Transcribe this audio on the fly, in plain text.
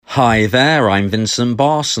Hi there, I'm Vincent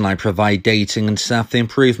Boss and I provide dating and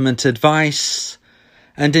self-improvement advice.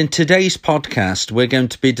 And in today's podcast, we're going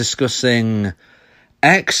to be discussing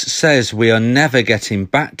Ex says we are never getting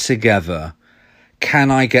back together.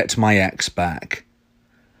 Can I get my ex back?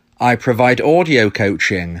 I provide audio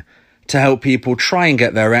coaching to help people try and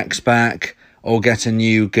get their ex back or get a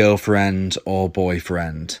new girlfriend or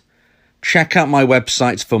boyfriend. Check out my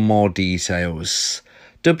website for more details.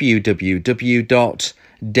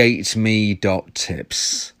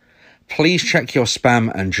 www.dateme.tips. Please check your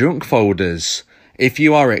spam and junk folders if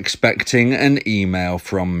you are expecting an email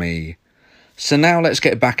from me. So now let's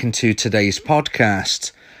get back into today's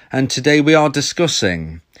podcast, and today we are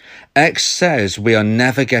discussing Ex says we are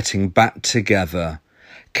never getting back together.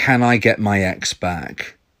 Can I get my ex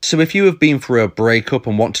back? So if you have been through a breakup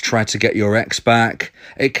and want to try to get your ex back,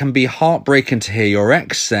 it can be heartbreaking to hear your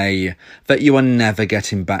ex say that you are never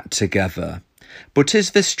getting back together. But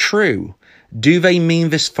is this true? Do they mean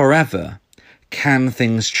this forever? Can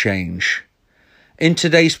things change? In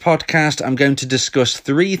today's podcast, I'm going to discuss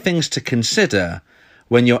 3 things to consider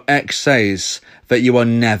when your ex says that you are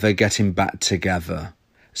never getting back together.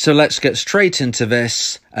 So let's get straight into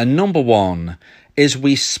this. And number 1 is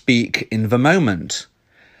we speak in the moment.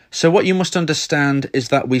 So what you must understand is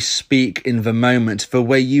that we speak in the moment. The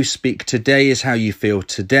way you speak today is how you feel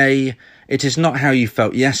today. It is not how you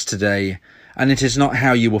felt yesterday, and it is not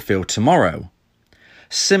how you will feel tomorrow.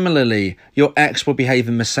 Similarly, your ex will behave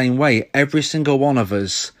in the same way. Every single one of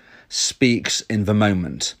us speaks in the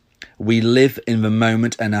moment. We live in the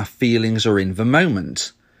moment and our feelings are in the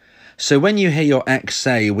moment. So when you hear your ex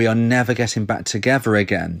say, we are never getting back together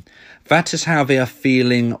again, that is how they are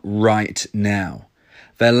feeling right now.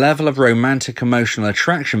 Their level of romantic emotional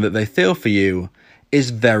attraction that they feel for you is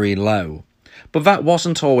very low. But that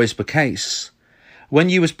wasn't always the case. When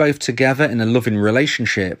you was both together in a loving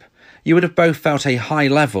relationship, you would have both felt a high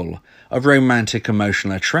level of romantic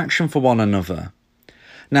emotional attraction for one another.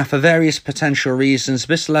 Now, for various potential reasons,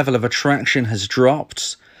 this level of attraction has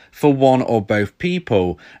dropped for one or both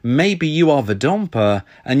people. Maybe you are the dumper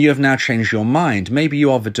and you have now changed your mind. Maybe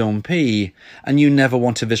you are the dumpee and you never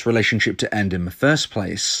wanted this relationship to end in the first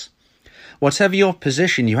place. Whatever your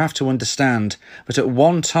position, you have to understand that at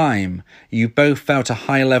one time you both felt a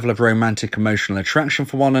high level of romantic emotional attraction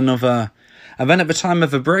for one another, and then at the time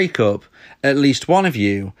of a breakup, at least one of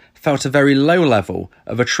you felt a very low level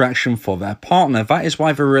of attraction for their partner. That is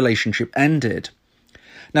why the relationship ended.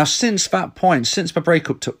 Now, since that point, since the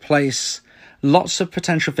breakup took place, lots of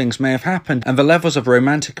potential things may have happened, and the levels of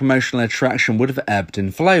romantic emotional attraction would have ebbed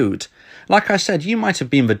and flowed. Like I said, you might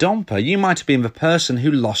have been the dumper, you might have been the person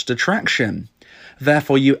who lost attraction.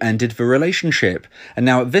 Therefore, you ended the relationship. And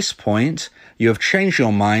now at this point, you have changed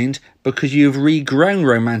your mind because you've regrown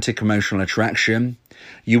romantic emotional attraction.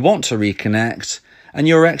 You want to reconnect, and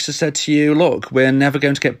your ex has said to you, look, we're never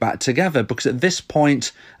going to get back together, because at this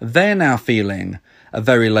point, they're now feeling a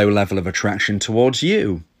very low level of attraction towards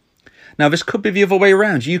you. Now, this could be the other way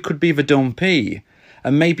around. You could be the dumpee,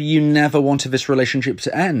 and maybe you never wanted this relationship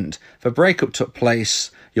to end. The breakup took place,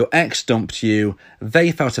 your ex dumped you,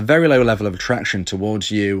 they felt a very low level of attraction towards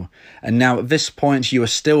you, and now at this point you are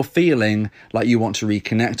still feeling like you want to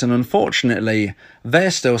reconnect, and unfortunately, they're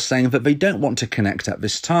still saying that they don't want to connect at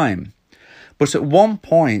this time. But at one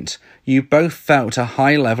point, you both felt a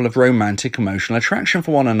high level of romantic emotional attraction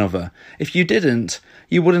for one another. If you didn't,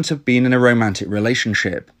 you wouldn't have been in a romantic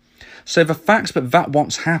relationship. So the fact that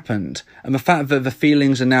once happened, and the fact that the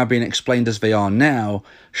feelings are now being explained as they are now,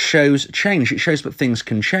 shows change. It shows that things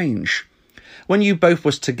can change. When you both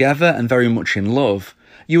was together and very much in love,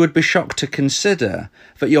 you would be shocked to consider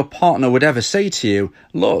that your partner would ever say to you,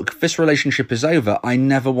 look, this relationship is over, I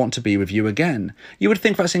never want to be with you again. You would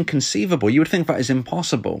think that's inconceivable, you would think that is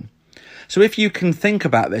impossible. So if you can think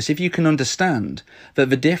about this, if you can understand that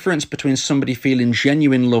the difference between somebody feeling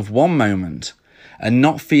genuine love one moment and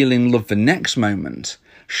not feeling love the next moment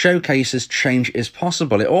showcases change is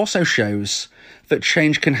possible. It also shows that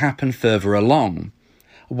change can happen further along.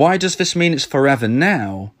 Why does this mean it's forever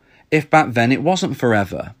now, if back then it wasn't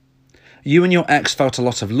forever? You and your ex felt a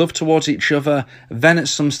lot of love towards each other, then at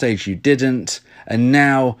some stage you didn't, and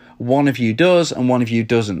now one of you does and one of you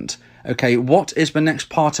doesn't. Okay, what is the next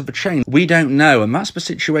part of the chain? We don't know, and that's the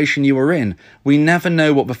situation you are in. We never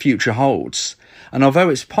know what the future holds. And although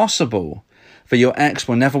it's possible that your ex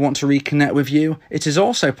will never want to reconnect with you, it is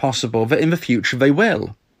also possible that in the future they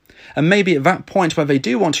will. And maybe at that point where they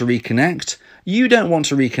do want to reconnect, you don't want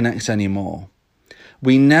to reconnect anymore.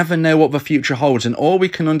 We never know what the future holds, and all we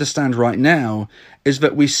can understand right now is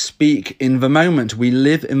that we speak in the moment, we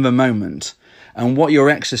live in the moment, and what your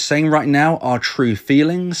ex is saying right now are true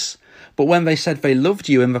feelings. But when they said they loved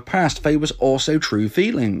you in the past, they was also true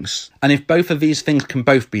feelings. And if both of these things can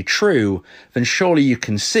both be true, then surely you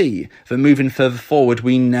can see that moving further forward,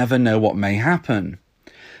 we never know what may happen.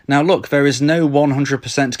 Now look, there is no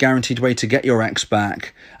 100% guaranteed way to get your ex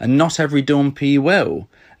back, and not every dumpy will.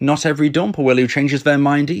 Not every dumper will who changes their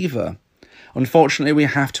mind either. Unfortunately, we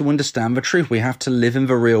have to understand the truth. We have to live in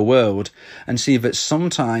the real world and see that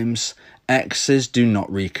sometimes exes do not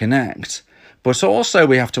reconnect. But also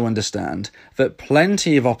we have to understand that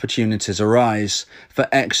plenty of opportunities arise for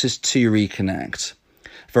exes to reconnect.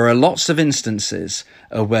 There are lots of instances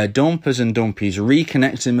where dumpers and dumpies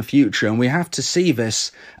reconnect in the future, and we have to see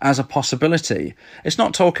this as a possibility. It's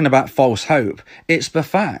not talking about false hope, it's the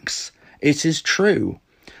facts. It is true.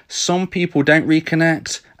 Some people don't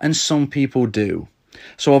reconnect, and some people do.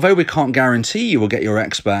 So although we can't guarantee you will get your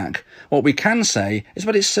ex back, what we can say is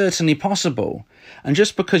that it's certainly possible. And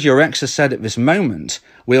just because your ex has said at this moment,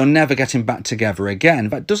 we'll never get him back together again,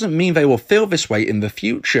 that doesn't mean they will feel this way in the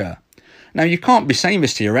future. Now, you can't be saying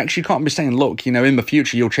this to your ex. You can't be saying, look, in the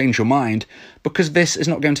future you'll change your mind, because this is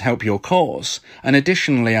not going to help your cause. And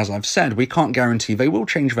additionally, as I've said, we can't guarantee they will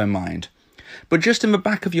change their mind. But just in the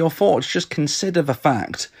back of your thoughts, just consider the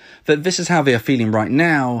fact that this is how they are feeling right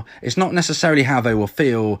now. It's not necessarily how they will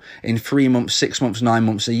feel in 3 months, 6 months, 9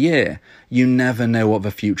 months, a year. You never know what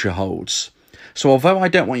the future holds. So although I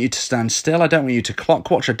don't want you to stand still, I don't want you to clock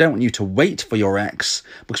watch, I don't want you to wait for your ex,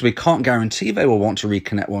 because we can't guarantee they will want to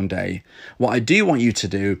reconnect one day. What I do want you to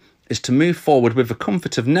do is to move forward with the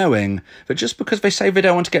comfort of knowing that just because they say they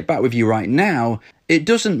don't want to get back with you right now, it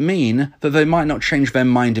doesn't mean that they might not change their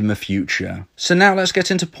mind in the future. So now let's get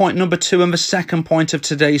into point number 2 and the second point of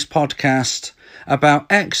today's podcast about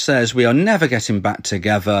ex says we are never getting back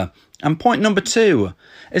together. And point number 2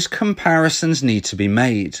 is comparisons need to be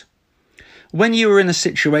made. When you are in a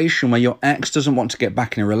situation where your ex doesn't want to get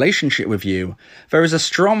back in a relationship with you, there is a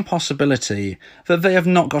strong possibility that they have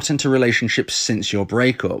not got into relationships since your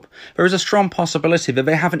breakup. There is a strong possibility that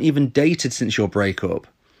they haven't even dated since your breakup.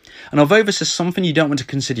 And although this is something you don't want to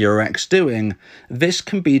consider your ex doing, this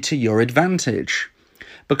can be to your advantage.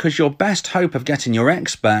 Because your best hope of getting your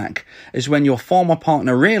ex back is when your former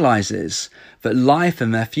partner realises that life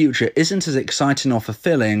and their future isn't as exciting or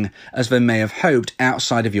fulfilling as they may have hoped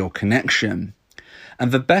outside of your connection.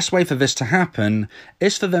 And the best way for this to happen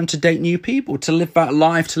is for them to date new people, to live that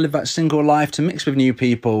life, to live that single life, to mix with new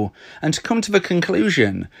people, and to come to the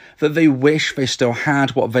conclusion that they wish they still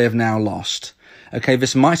had what they have now lost. Okay,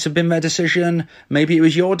 this might have been their decision, maybe it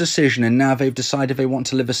was your decision, and now they've decided they want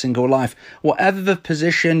to live a single life. Whatever the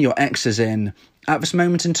position your ex is in, at this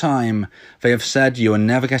moment in time, they have said you are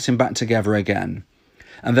never getting back together again.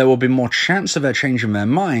 And there will be more chance of their changing their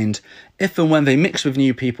mind if and when they mix with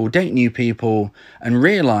new people, date new people, and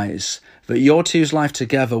realise that your two's life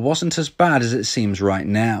together wasn't as bad as it seems right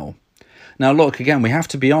now. Now look, again, we have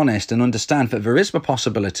to be honest and understand that there is the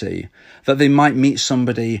possibility that they might meet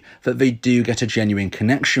somebody that they do get a genuine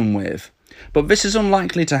connection with. But this is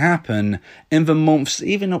unlikely to happen in the months,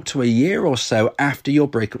 even up to a year or so after your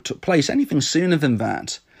breakup took place. Anything sooner than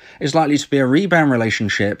that is likely to be a rebound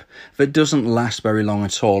relationship that doesn't last very long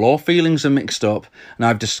at all. All feelings are mixed up, and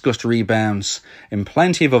I've discussed rebounds in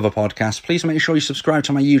plenty of other podcasts. Please make sure you subscribe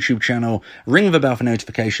to my YouTube channel, ring the bell for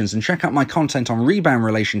notifications, and check out my content on rebound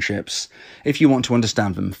relationships if you want to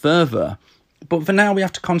understand them further. But for now, we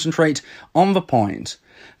have to concentrate on the point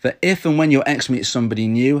that if and when your ex meets somebody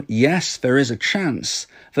new, yes, there is a chance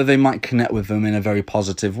that they might connect with them in a very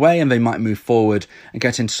positive way, and they might move forward and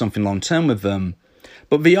get into something long-term with them.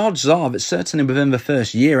 But the odds are that certainly within the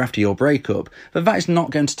first year after your breakup, that is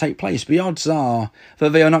not going to take place. The odds are that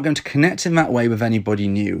they are not going to connect in that way with anybody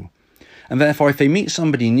new. And therefore, if they meet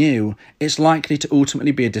somebody new, it's likely to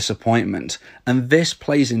ultimately be a disappointment. And this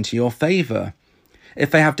plays into your favour.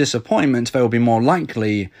 If they have disappointment, they will be more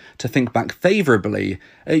likely to think back favourably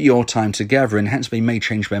at your time together, and hence they may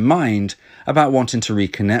change their mind about wanting to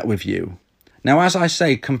reconnect with you. Now, as I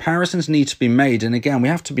say, comparisons need to be made, and again, we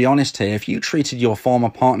have to be honest here. If you treated your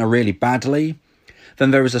former partner really badly,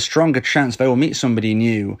 then there is a stronger chance they will meet somebody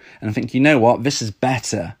new and think, you know what, this is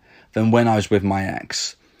better than when I was with my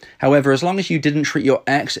ex. However, as long as you didn't treat your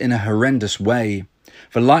ex in a horrendous way,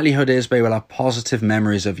 the likelihood is they will have positive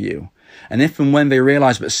memories of you. And if and when they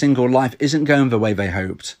realise that single life isn't going the way they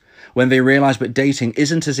hoped, when they realise that dating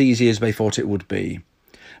isn't as easy as they thought it would be,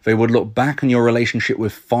 they would look back on your relationship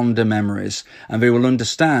with fonder memories, and they will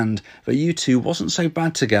understand that you two wasn't so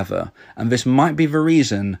bad together, and this might be the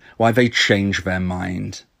reason why they changed their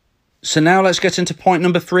mind. So now let's get into point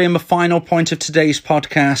number 3 and the final point of today's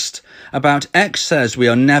podcast about ex says we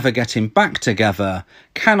are never getting back together.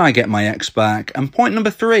 Can I get my ex back? And point number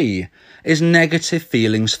 3 is negative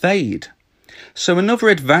feelings fade. So another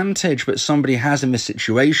advantage that somebody has in this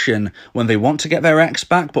situation when they want to get their ex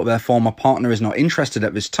back but their former partner is not interested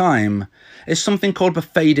at this time is something called the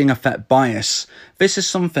fading effect bias. This is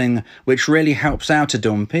something which really helps out a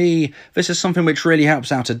dumpee. This is something which really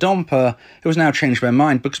helps out a dumper who has now changed their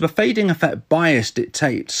mind, because the fading effect bias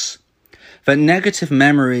dictates that negative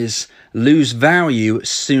memories lose value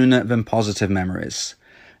sooner than positive memories.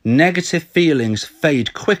 Negative feelings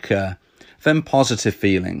fade quicker than positive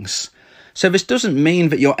feelings. So this doesn't mean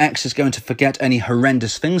that your ex is going to forget any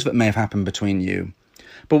horrendous things that may have happened between you.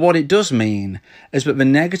 But what it does mean is that the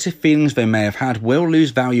negative feelings they may have had will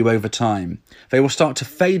lose value over time. They will start to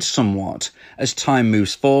fade somewhat as time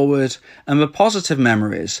moves forward, and the positive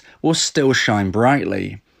memories will still shine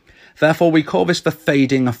brightly. Therefore, we call this the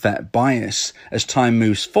fading effect bias. As time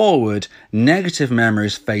moves forward, negative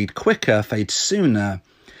memories fade quicker, fade sooner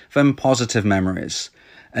than positive memories.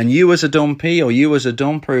 And you as a dumpee or you as a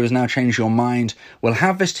dumper who has now changed your mind will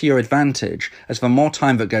have this to your advantage, as the more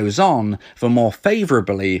time that goes on, the more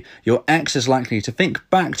favourably your ex is likely to think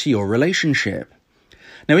back to your relationship.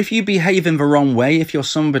 Now, if you behave in the wrong way, if you're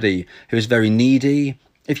somebody who is very needy,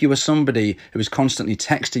 if you are somebody who is constantly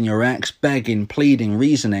texting your ex, begging, pleading,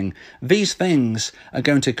 reasoning, these things are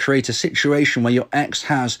going to create a situation where your ex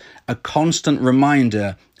has a constant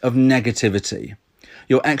reminder of negativity.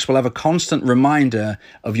 Your ex will have a constant reminder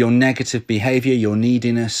of your negative behaviour, your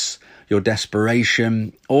neediness, your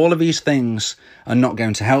desperation. All of these things are not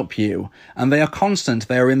going to help you. And they are constant.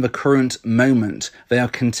 They are in the current moment. They are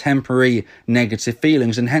contemporary negative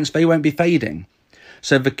feelings, and hence they won't be fading.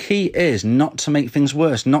 So the key is not to make things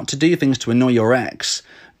worse, not to do things to annoy your ex.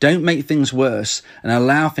 Don't make things worse and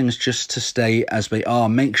allow things just to stay as they are.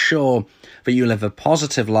 Make sure that you live a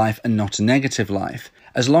positive life and not a negative life.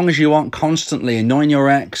 As long as you aren't constantly annoying your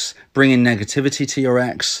ex, bringing negativity to your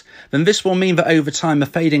ex, then this will mean that over time the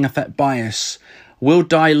fading effect bias will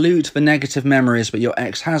dilute the negative memories that your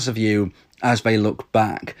ex has of you as they look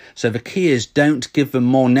back. So the key is don't give them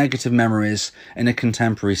more negative memories in a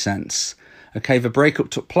contemporary sense. Okay, the breakup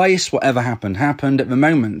took place, whatever happened, happened. At the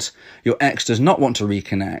moment, your ex does not want to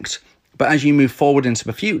reconnect. But as you move forward into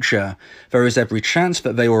the future, there is every chance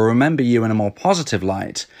that they will remember you in a more positive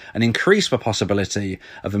light and increase the possibility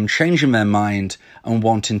of them changing their mind and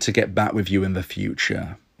wanting to get back with you in the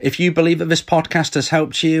future. If you believe that this podcast has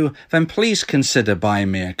helped you, then please consider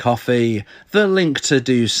buying me a coffee. The link to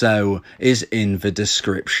do so is in the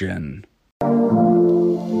description.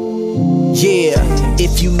 Yeah,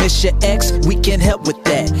 if you miss your ex, we can help with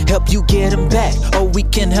that. Help you get him back, or we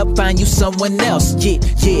can help find you someone else. Yeah,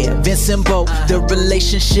 Vincent Bo, the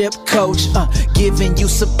relationship coach, giving you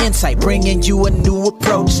some insight, bringing you a new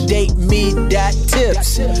approach.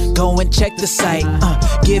 DateMe.tips, go and check the site,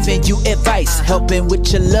 giving you advice, helping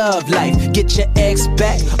with your love life. Get your ex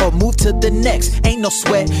back, or move to the next. Ain't no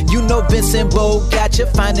sweat, you know Vincent Bo got you.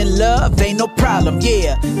 Finding love ain't no problem.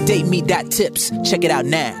 Yeah, DateMe.tips, check it out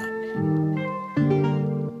now.